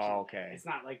 or Oh, something. okay. It's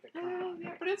not like the Yeah, crown.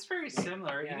 yeah, but it's very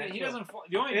similar. Yeah, he I feel- doesn't.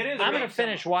 The only It is I'm very gonna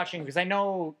finish similar. watching because I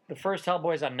know the first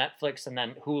Hellboy's on Netflix and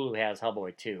then Hulu has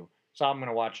Hellboy 2. So I'm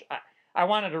gonna watch. I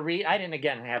wanted to read. I didn't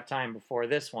again have time before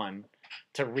this one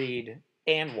to read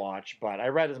and watch, but I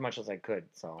read as much as I could.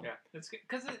 So Yeah, it's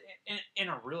because in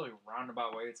a really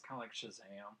roundabout way, it's kind of like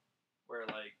Shazam, where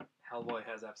like Hellboy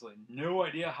has absolutely no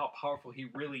idea how powerful he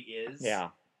really is.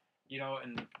 yeah, You know,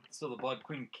 and so the Blood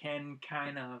Queen can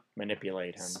kind of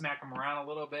manipulate him. smack him around a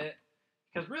little bit.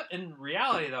 Because in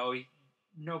reality, though,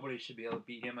 nobody should be able to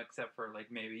beat him except for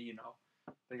like maybe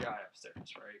the guy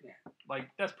upstairs, right? Yeah. Like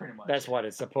that's pretty much. That's it. what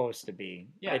it's supposed to be.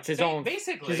 Yeah, it's his own.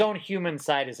 Basically, His own human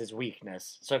side is his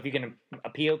weakness. So if you can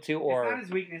appeal to It's or not his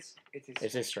weakness. It's his.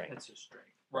 it's his strength. It's his strength,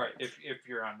 right? If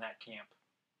you're on that camp,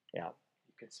 Yeah.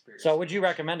 You conspiracy. So would you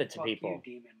recommend it to Fuck people?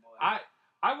 You, demon boy.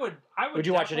 I would. Would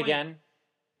you watch it definitely- again?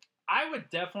 I would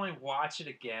definitely watch it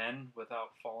again without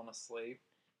falling asleep.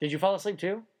 Did you fall asleep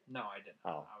too? No, I didn't. Oh.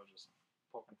 I was just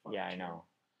poking fun. Yeah, at I you. know.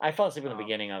 I fell asleep in the Um,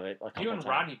 beginning of it. A couple You and times.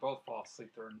 Rodney both fall asleep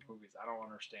during movies. I don't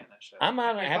understand that shit. I'm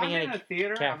not if having I'm any. in a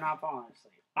theater, caf- I'm not falling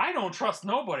asleep. I don't trust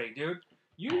nobody, dude.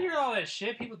 You hear all that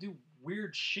shit? People do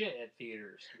weird shit at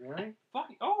theaters. Really?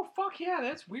 Fuck yeah,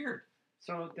 that's weird.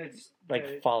 So that's like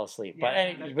the, fall asleep. yeah, but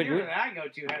any, the but theater you- that I go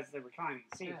to has the reclining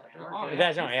seat. Yeah, They work oh, good.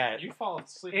 That's not- yeah. You fall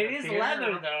asleep. It at a is theater.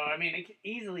 leather though. I mean, it can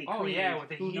easily. Oh clean. yeah, with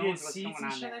the Who heated knows what's seats going and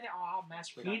on shit. there. I'll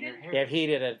masturbate on your Heated? hair. they have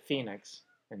heated at Phoenix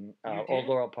and You Old did?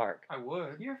 Laurel Park. I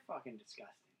would. You're fucking disgusting.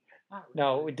 Not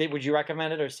No, really. would you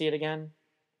recommend it or see it again?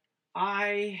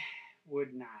 I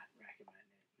would not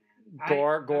recommend it,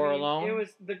 man. Gore alone? It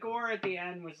was the gore at the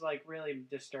end was like really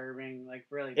disturbing, like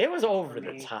really. It was for over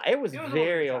the me. top. It was It was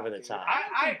very over over the the top,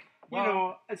 top. dude. you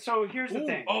know, so here's the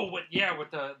thing. Oh, with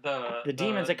the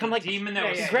demons that come the like demon that yeah,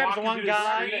 was yeah. grabs walking one through the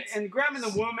guy streets. And grabbing the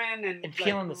woman and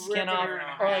peeling the skin ripping off, her in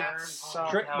or like half and stuff.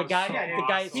 strip the guy. Yeah, the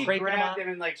guy he scraped him grabbed on. him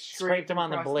and like scraped him on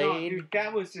the across- blade. No, dude,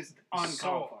 that was just uncalled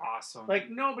So for. awesome. Like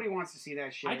nobody wants to see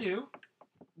that shit. I do,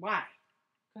 Why?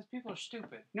 because people are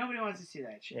stupid. Nobody wants to see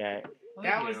that shit. Yeah, Well,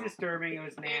 That they was do. disturbing. It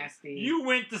was nasty. You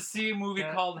went to see a movie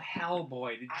Yeah. called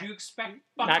Hellboy. Did you expect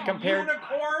Not fucking compared-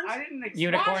 unicorns? I didn't expect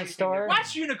Unicorn anything Store? different.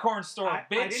 Watch Unicorn Store,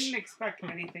 bitch. I didn't expect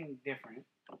anything different,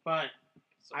 but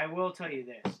I will tell you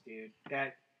this, dude,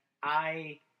 that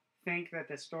I think that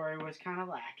the story was kind of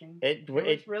lacking. it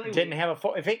was really didn't weak. have a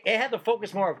if it had the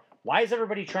focus more of why is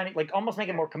everybody trying to like almost make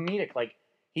it more comedic, like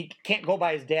he can't go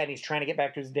by his dad and he's trying to get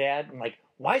back to his dad and like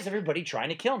why is everybody trying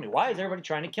to kill me? Why is everybody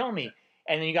trying to kill me?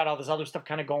 And then you got all this other stuff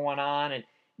kind of going on and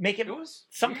make it It was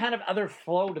some kind of other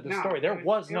flow to the No, story. There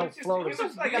was it no just- flow to It the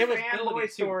was like it a was fanboy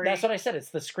story. That's what I said. It's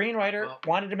the screenwriter Well-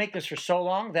 wanted to make this for so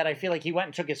long that I feel like he went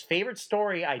and took his favorite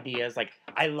story ideas. Like,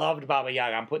 I loved Baba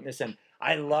Yaga. I'm putting this in.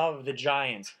 I loved the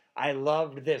Giants. I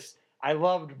loved this. I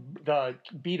loved the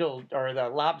Beetle or the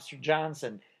Lobster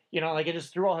Johnson. You know, like it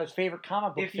just threw all his favorite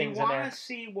comic book If you things in want there. to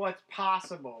see what's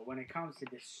possible when it comes to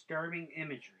disturbing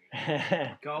imagery,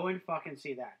 go and fucking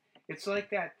see that. It's like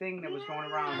that thing that was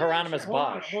going around. Hieronymus Hold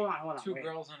on, Bosch. hold on. Two wait.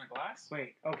 girls in a glass.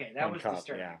 Wait, okay, that One was cup,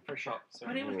 disturbing yeah. for sure. Oh,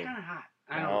 sorry. But it was Ooh. kind of hot.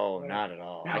 I don't know, No, whatever. not at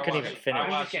all. No, I couldn't I even watched it. finish. I I'm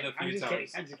just watched it kidding. a few I'm just times. kidding.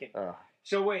 I'm just kidding. Ugh.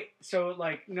 So wait, so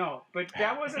like no, but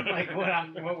that wasn't like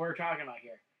what we're talking about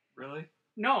here. Really?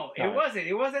 No, it No. wasn't.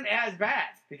 It wasn't as bad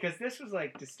because this was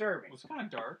like disturbing. It was kind of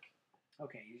dark.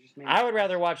 Okay, you just made. I would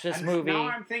rather watch this movie. Now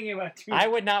I'm thinking about two. I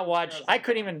would not watch. girls. I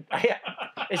couldn't even.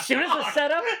 As soon as the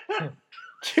setup,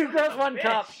 Two Girls, One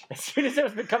Cup. As soon as it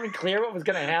was becoming clear what was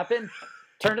going to happen,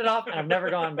 turned it off, and I've never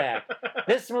gone back.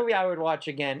 This movie I would watch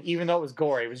again, even though it was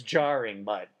gory. It was jarring,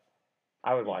 but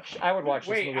I would watch. I would watch this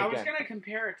Wait, movie I was again. gonna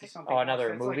compare it to something. Oh, else another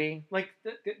that's movie? Like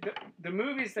the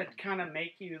movies that kind of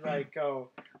make you like go,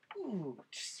 ooh,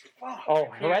 just fuck. Oh, I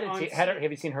can't Hereditary. unsee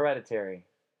Have you seen Hereditary?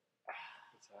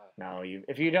 What's that? No,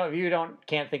 if you don't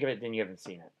can't think of it, then you haven't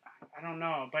seen it. I don't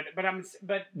know, but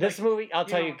This movie, I'll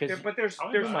tell you know, because but there's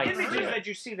Oh, there's you might images see it. that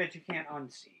you see that you can't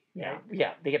unsee.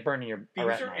 yeah, they get burned in your These are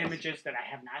retinas, images that I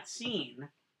have not seen.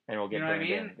 and will get You know what I burned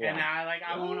mean? in. Yeah. And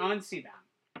I won't unsee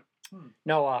them.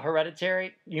 No,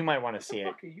 Hereditary. You might want to see it.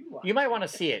 What the fuck are you watching? You might want to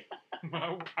see it.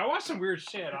 I watched some weird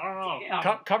shit. I don't know.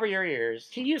 Yeah. Cover your ears.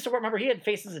 He used to remember. He had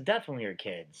Faces of Death when we were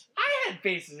kids. I had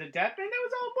Faces of Death, and that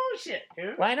was all bullshit,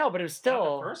 dude. Well, I know, but it was Not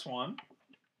still the first one.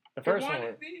 the first one.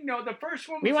 The first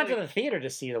one. We was went to like, the theater to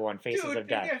see the one Faces dude, of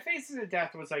Death. Yeah, Faces of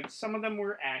Death was like some of them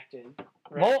were acted.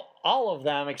 Right? Well, all of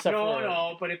them except no, for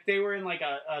no, but if they were in like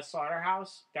a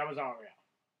slaughterhouse, that was all real.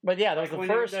 But yeah, that was Like when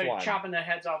the first they're one. chopping the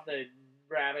heads off the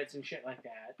rabbits and shit like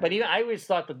that. But even I always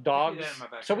thought the dogs. that in my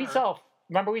backyard. So we saw.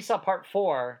 Remember, we saw part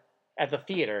 4 at the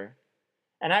theater,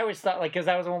 and I always thought like because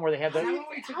that was the one where they had How do the. you-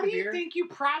 we took How the do you beer? think you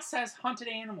process hunted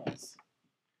animals?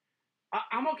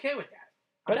 I'm okay with that.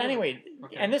 But I'm okay with anyway,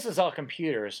 Okay. and this is all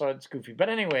computer, so it's goofy. But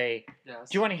anyway, Yes.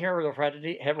 do you want to hear the Hereditary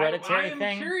I am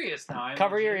thing? curious now. I'm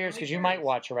Cover your ears legitimately because you might curious.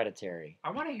 watch Hereditary.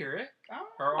 I want to hear it. that.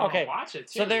 Or I Okay, wanna watch it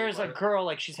too. So there's a but- girl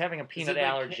like she's having a is peanut it like-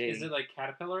 allergy. Is it like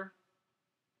Caterpillar?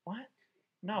 What?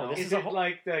 No, No. this Is is a it whole.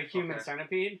 like the human Okay.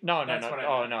 centipede? No, no, That's no. what I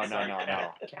Oh, meant. no, no, Sorry. no,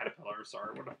 no. Caterpillar.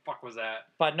 Sorry. What the fuck was that?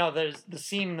 But no, there's the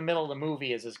scene in the middle of the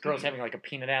movie is this girl's having like a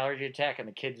peanut allergy attack, and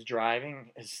the kid's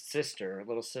driving his sister,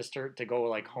 little sister, to go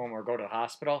like home or go to the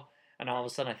hospital. And all of a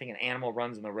sudden, I think an animal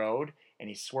runs in the road, and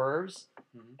he swerves,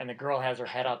 Mhm. and the girl has her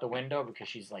head out the window because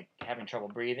she's like having trouble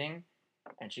breathing,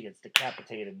 and she gets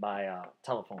decapitated by a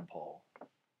telephone pole.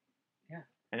 Yeah.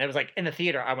 And it was like in the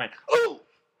theater, I went, "Ooh!"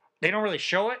 They don't really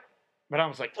show it, but I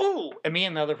was like, "Ooh!" And me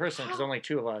and the other person, because only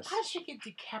 2 of us. How did she get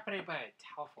decapitated by a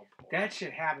telephone pole? That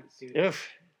shit happens, dude. Oof.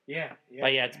 Yeah.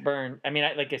 But yeah, it's burned. I mean,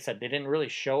 like I said, they didn't really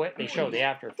show it. They show the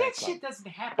after That effects. shit doesn't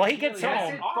happen. Well, he gets really Yes,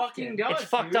 home. it often. fucking does. It's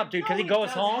fucked up, dude, because he No, it goes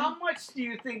doesn't. home. How much do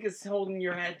you think is holding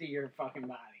your head to your fucking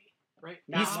body? Right.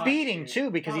 Not He's much, speeding dude. too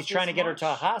because Not he's trying to this get her to a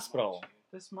much. hospital.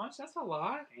 This much? That's a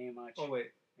lot. Ain't much. Oh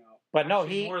wait. No. But no,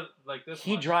 Actually, he more like this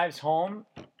he much. drives home,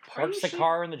 parks the shit?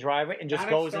 car in the driveway, and just Not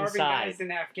goes if starving inside. guys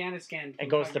in Afghanistan and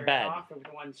goes cut to your bed. head off with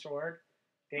one sword.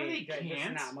 No, they There's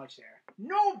can't. not much there.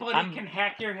 Nobody I'm- can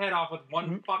hack your head off with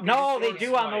one fucking. No, they sword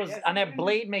do on swipe. those Yes, on they that do.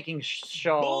 blade making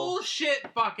show. Bullshit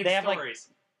fucking They have, like-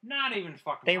 stories. Not even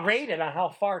fucking. They possible. rate it on how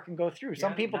far it can go through.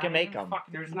 Some Yeah, people not can make even them.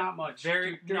 fucking- There's not much.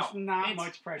 Very. Dude, there's no, not it's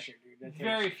much pressure, dude. That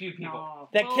Very takes- few people. No.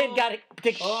 That kid got it.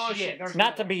 Oh, shit, there's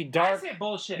Not to no be I dark. said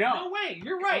bullshit. No. No way.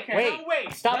 You're right. Okay. Wait, No way.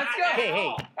 stop. Let's go. Hey, hey.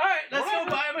 All right, let's Whatever.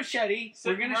 go buy a machete. We're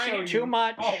Sitting gonna right show here. you. Too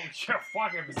much. Oh, shit,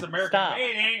 fuck! If it's American Stop.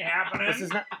 made, it ain't happening. This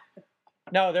is not.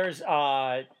 No, there's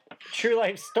true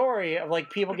life story of like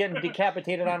people getting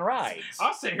decapitated on rides.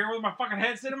 I'll sit here with my fucking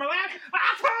head sitting in my lap.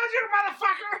 I told you,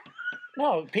 motherfucker.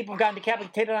 No, people have gotten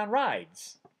decapitated on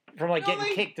rides from like No, getting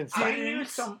they- kicked and I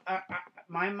stuff. knew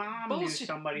my mom knew Bullshit.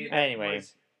 somebody that Anyway.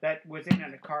 was in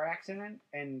a car accident,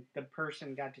 and the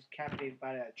person got decapitated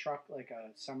by a truck, like a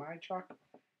semi truck,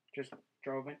 just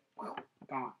drove it,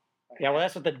 gone. Like, Yeah, well,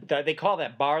 that's what they call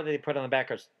that bar that they put on the back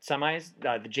of semis,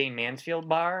 the Jane Mansfield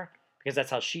bar, because that's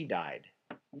how she died.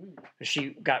 Mm. She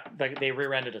got they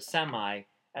rear-ended a semi,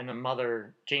 and the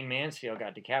mother, Jane Mansfield,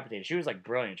 got decapitated. She was like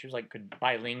brilliant. She was like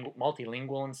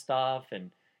multilingual and stuff,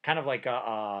 and kind of like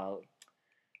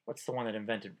what's the one that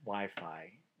invented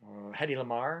Wi-Fi? Hedy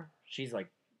Lamarr. She's like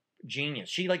genius.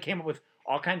 She like came up with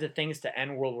all kinds of things to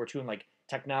end World War II and like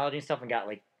technology and stuff, and got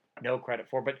like no credit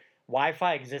for. But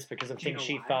Wi-Fi exists because of Do you things know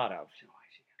she why? thought of. Do you know why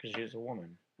she got Because she was a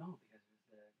woman. No, because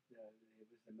it was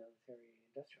the military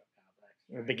industrial complex.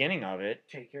 The beginning of it.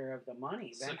 Take care of the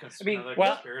money. So Then. cons- I mean, another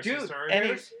well, conspiracy dude, story. And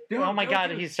There's- he, oh my no, God,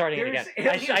 dude, he's starting it again.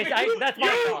 there's That's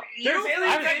my fault. There's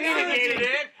alien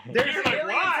technology. There's You're like, alien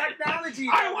why? technology.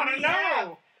 I that want to we have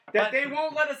know. that But- they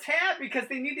won't let us have because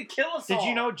they need to kill us all. Did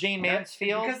you know Jane That-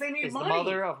 Mansfield because they need is money. the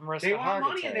mother of Marissa They want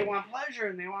money Hargitay? and they want pleasure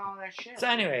and they want all that shit. So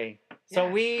anyway, so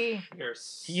Yeah. You're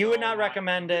you would so not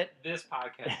recommend it. This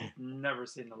podcast has never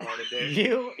seen the light of day.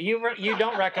 You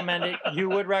don't recommend it. You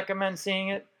would recommend seeing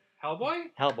it. Hellboy?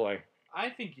 Hellboy. I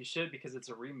think you should because it's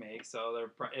a remake. So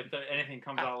anything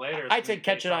comes out later, I'd it's say gonna be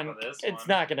catch based it off on. of this It's one.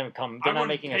 not going to come. I They're not wouldn't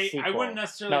making a pay- sequel. I wouldn't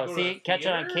necessarily No, go see, to the catch it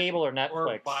on theater cable or or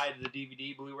Netflix. buy the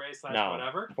DVD, Blu-ray / No.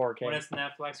 whatever. 4K. When it's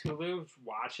Netflix, Hulu,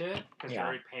 watch it because Yeah. you're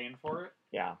already paying for it.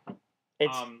 Yeah.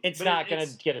 It's but not going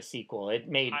it's- to get a sequel. It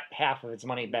made half of its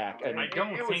money back. No, And I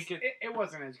don't it think was, it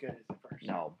wasn't as good as the first.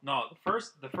 no. No,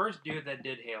 the first dude that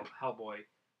did Hellboy,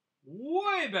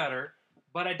 way better.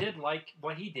 But I did like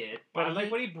what he did. But I like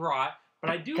he- what he brought.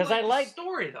 But I do 'Cause like I the like-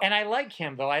 story though. And I like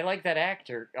him though. I like that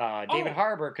actor, David Oh,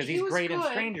 Harbour, because he he's was great in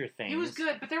good. Stranger Things. He was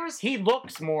good, but there was He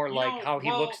looks more You like know, how he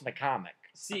well, looks in the comic.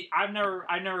 See, I never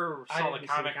I saw didn't the see comic,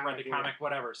 the read comic the either. comic,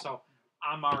 whatever. So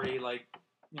I'm already like,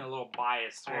 a little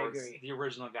biased I towards agree. the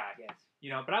original guy.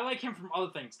 Yes. But I like him from other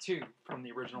things too, from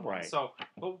the original one. Right. So,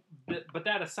 but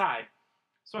that aside,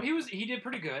 so he did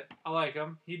pretty good. I like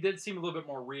him. He did seem a little bit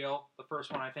more real. The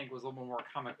first one I think was a little bit more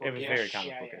comic book. It was very comic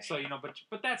Yeah, book. yeah. So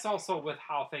but that's also with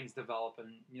how things develop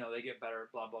and they get better,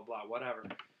 blah blah blah, whatever.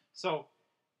 So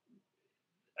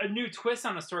a new twist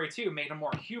on the story too made him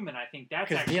more human. I think that's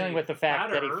Because actually dealing with the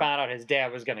fact that he better. found out his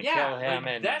dad was going to kill him,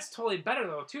 like, and that's totally better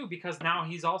though too because now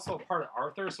he's also a part of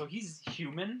Arthur, so he's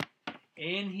human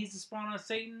and he's the spawn of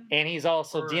Satan. and he's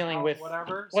also or dealing hell- with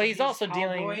whatever. well, So he's also Hellboy.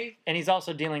 dealing, and he's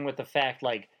also dealing with the fact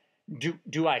like,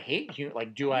 do I hate do I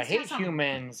He's got hate some-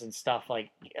 humans and stuff like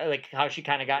how she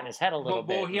kind of got in his head a little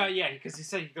bit. Yeah, because he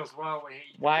said he goes, well, wait,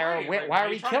 Why are right, we, like, why are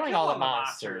you we trying to killing kill all the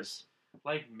monsters?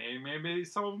 Like maybe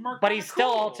some of them are. But he kinda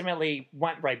still cool. ultimately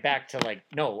went right back to like,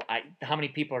 no, how many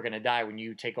people are going to die when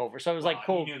you take over? So it was like,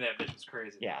 Well, cool. He knew that bitch was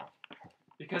crazy. Yeah.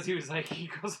 Because he was like, he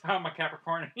goes, I'm a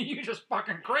Capricorn, and you just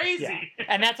fucking crazy. Yeah.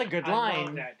 And that's a good I love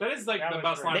line. that. That is like That the was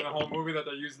best line great. in the whole movie that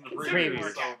they're using the Consider preview. it more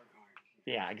Previews. So, Capricorn.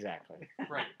 Yeah, exactly.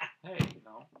 right. Hey,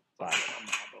 But- I'm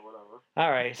not, but whatever. All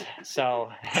right.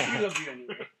 So, We love you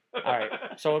anyway. all right.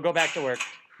 So we'll go back to work.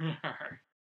 All right.